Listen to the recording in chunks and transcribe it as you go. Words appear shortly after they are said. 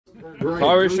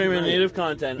Power streaming native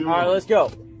content. Alright, let's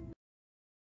go.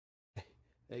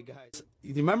 Hey guys,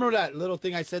 you remember that little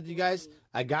thing I said to you guys?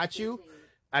 I got you.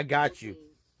 I got you.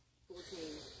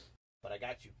 But I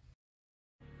got you.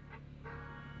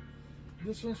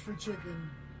 This one's for chicken.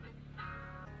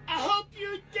 I hope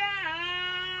you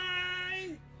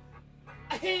die.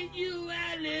 I hate you,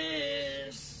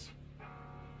 Alice.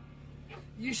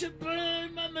 You should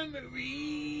burn my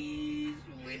memories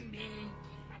with me.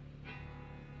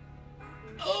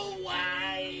 Oh,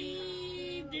 why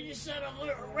did you settle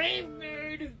a rave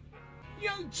nerd?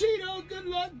 Young Cheeto, good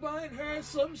luck buying her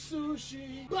some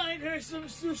sushi. Buying her some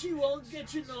sushi won't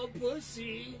get you no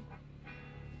pussy.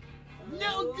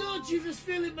 No GooCheese is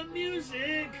feeling my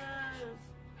music.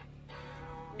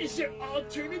 It's her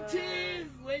alternative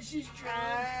when she's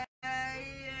drunk.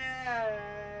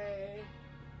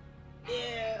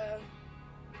 Yeah.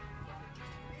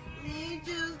 He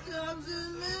just comes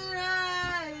in the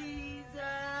eyes.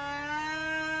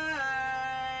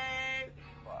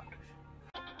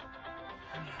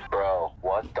 Bro,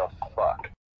 what the fuck?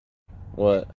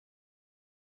 What?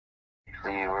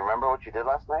 Do you remember what you did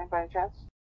last night by any chance?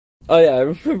 Oh yeah, I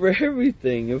remember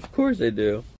everything. Of course I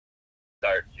do.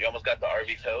 Start. You almost got the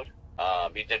RV towed.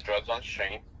 You did drugs on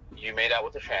stream. You made out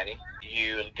with a tranny.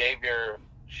 You gave your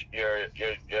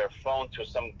phone to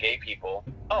some gay people.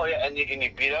 Oh yeah, and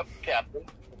you beat up Captain.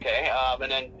 Okay. And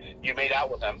then you made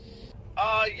out with him.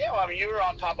 Yeah. Well, I mean, you were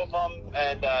on top of him,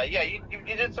 and yeah, you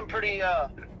did some pretty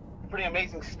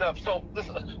amazing stuff. So it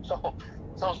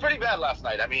was pretty bad last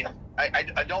night. I mean,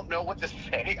 I don't know what to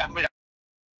say. I mean.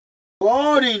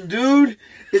 Loading, dude.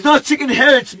 It's not chicken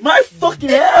hair. It's my fucking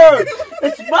hair.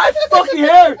 It's my fucking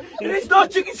hair. And it's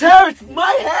not chicken's hair. It's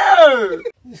my hair.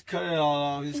 Just cut it all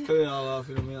off. Just cut it all off.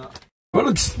 What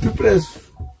looks stupid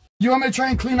as... You want me to try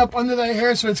and clean up under that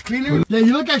hair so it's cleaner? Yeah,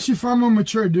 you look actually far more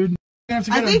mature, dude. I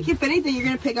think if anything, you're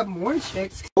gonna pick up more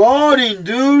chicks. Loading,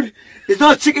 dude. It's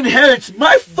not chicken hair. It's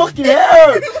my fucking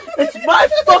hair. It's my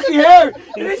fucking hair.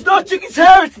 And it's not chicken's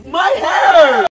hair. It's my hair.